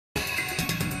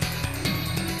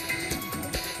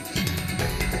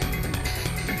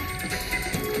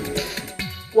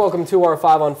Welcome to our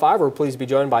 5 on 5. We're pleased to be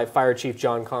joined by Fire Chief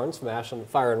John Karns from Ashland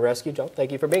Fire and Rescue. John,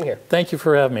 thank you for being here. Thank you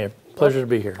for having me. Pleasure to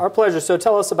be here. Our pleasure. So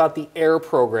tell us about the AIR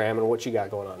program and what you got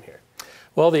going on here.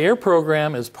 Well, the AIR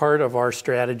program is part of our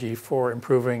strategy for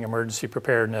improving emergency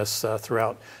preparedness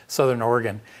throughout Southern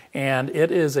Oregon. And it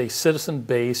is a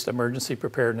citizen-based emergency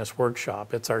preparedness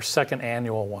workshop. It's our second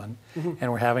annual one,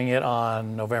 and we're having it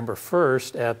on November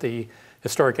 1st at the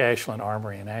historic Ashland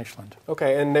Armory in Ashland.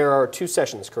 Okay, and there are 2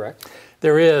 sessions, correct?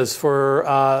 There is for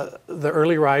the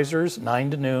early risers,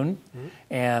 9 to noon,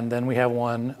 and then we have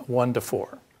one 1 to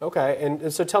 4. Okay,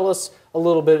 and so tell us a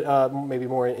little bit, maybe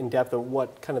more in depth, of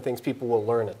what kind of things people will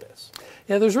learn at this.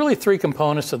 Yeah, there's really 3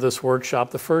 components to this workshop.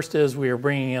 The first is we are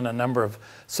bringing in a number of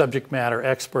subject matter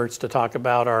experts to talk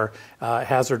about our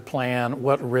hazard plan,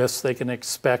 what risks they can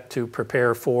expect to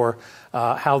prepare for,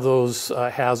 how those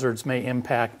hazards may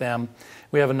impact them.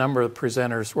 We have a number of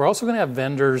presenters. We're also going to have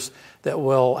vendors that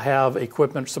will have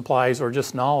equipment, supplies, or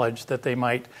just knowledge that they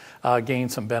might gain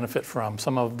some benefit from.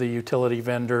 Some of the utility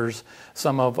vendors,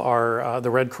 some of our the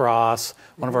Red Cross,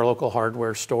 one of our local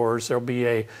hardware stores. There'll be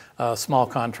a small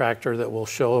contractor that will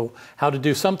show how to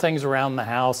do some things around the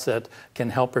house that can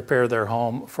help prepare their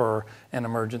home for an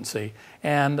emergency.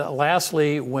 And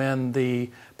lastly, when the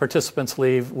participants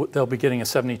leave, they'll be getting a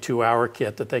 72-hour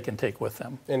kit that they can take with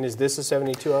them. And is this a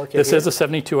 72-hour kit? This is a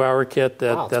 72-hour kit.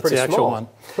 That's the actual one.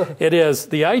 It is.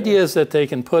 The idea is that they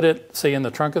can put it, say, in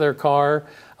the trunk of their car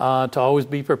to always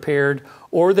be prepared,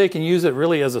 or they can use it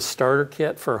really as a starter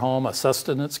kit for home, a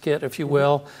sustenance kit, if you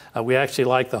will. We actually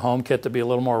like the home kit to be a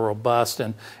little more robust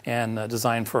and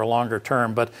designed for a longer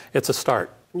term, but it's a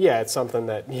start. Yeah, it's something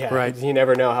that, right. You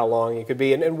never know how long it could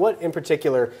be. And what in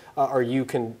particular are you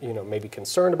maybe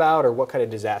concerned about, or what kind of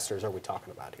disasters are we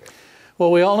talking about here?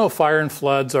 Well, we all know fire and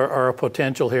floods are a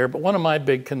potential here, but one of my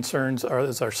big concerns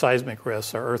is our seismic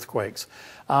risks, our earthquakes.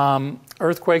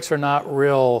 Earthquakes are not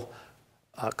real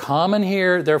common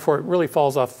here, therefore it really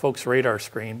falls off folks' radar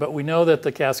screen. But we know that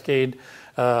the Cascadia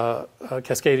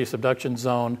subduction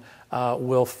zone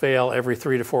will fail every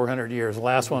 300 to 400 years. The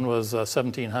last one was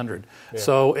 1700. Yeah.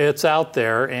 So it's out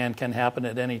there and can happen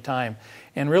at any time.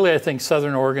 And really, I think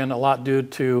Southern Oregon, a lot due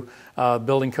to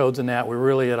building codes and that, we're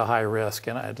really at a high risk.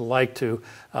 And I'd like to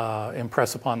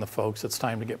impress upon the folks it's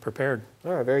time to get prepared.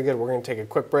 All right, very good. We're going to take a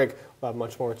quick break. We'll have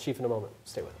much more with Chief in a moment.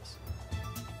 Stay with us.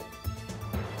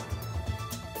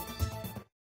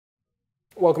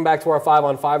 Welcome back to our 5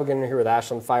 on 5. We're going to here with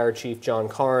Ashland Fire Chief John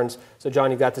Karns. So,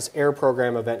 John, you've got this AIR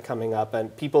program event coming up,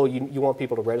 and people, you want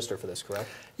people to register for this, correct?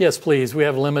 Yes, please. We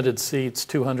have limited seats,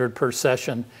 200 per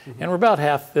session, and we're about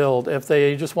half filled. If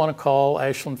they just want to call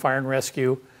Ashland Fire and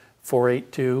Rescue,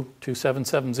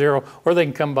 482-2770, or they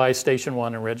can come by Station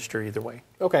 1 and register either way.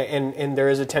 Okay, and there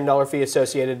is a $10 fee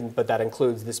associated, but that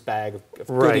includes this bag of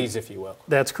goodies, if you will.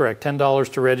 That's correct.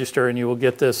 $10 to register, and you will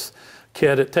get this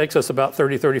kit. It takes us about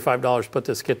 $30, $35 to put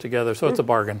this kit together, so it's a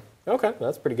bargain. Okay,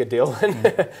 that's a pretty good deal.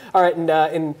 All right,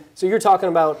 and so you're talking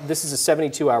about this is a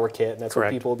 72-hour kit, and that's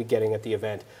Correct. What people will be getting at the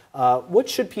event. What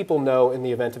should people know in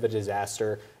the event of a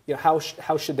disaster? You know,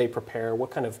 how should they prepare?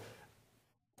 What kind of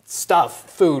stuff,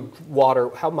 food, water,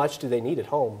 how much do they need at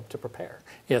home to prepare?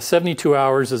 Yeah, 72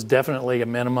 hours is definitely a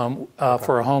minimum.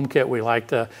 For a home kit, we like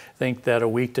to think that a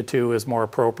week to 2 is more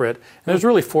appropriate. And there's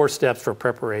really 4 steps for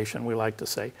preparation, we like to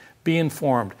say. Be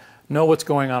informed. Know what's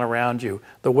going on around you.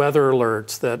 The weather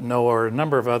alerts that NOAA or a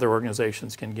number of other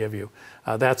organizations can give you.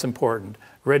 That's important.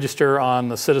 Register on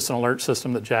the citizen alert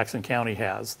system that Jackson County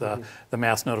has, the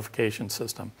mass notification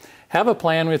system. Have a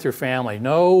plan with your family.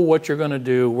 Know what you're going to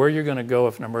do, where you're going to go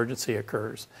if an emergency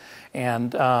occurs.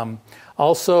 And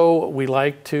also, we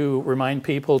like to remind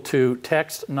people to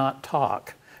text, not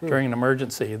talk during an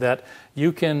emergency, that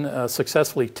you can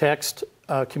successfully text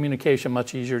communication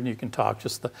much easier than you can talk.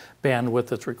 Just the bandwidth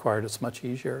that's required, it's much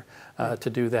easier to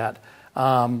do that.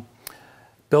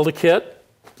 Build a kit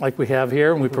like we have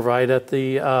here and we provide at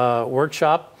the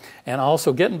workshop, and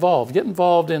also get involved. Get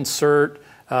involved in CERT,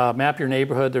 map your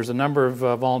neighborhood. There's a number of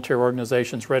volunteer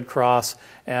organizations, Red Cross.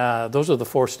 Those are the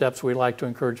 4 steps we like to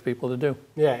encourage people to do.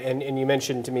 Yeah, and you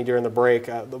mentioned to me during the break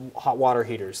the hot water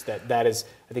heaters. That is,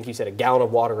 I think you said, a gallon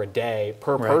of water a day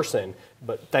per person,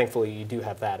 but thankfully you do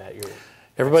have that at your...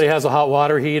 Everybody has a hot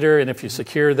water heater, and if you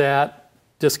secure that,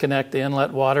 disconnect the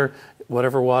inlet water,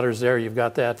 whatever water's there, you've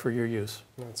got that for your use.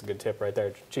 That's a good tip right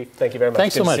there. Chief, thank you very much.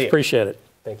 Thanks so much. Appreciate it.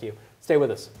 Thank you. Stay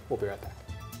with us. We'll be right back.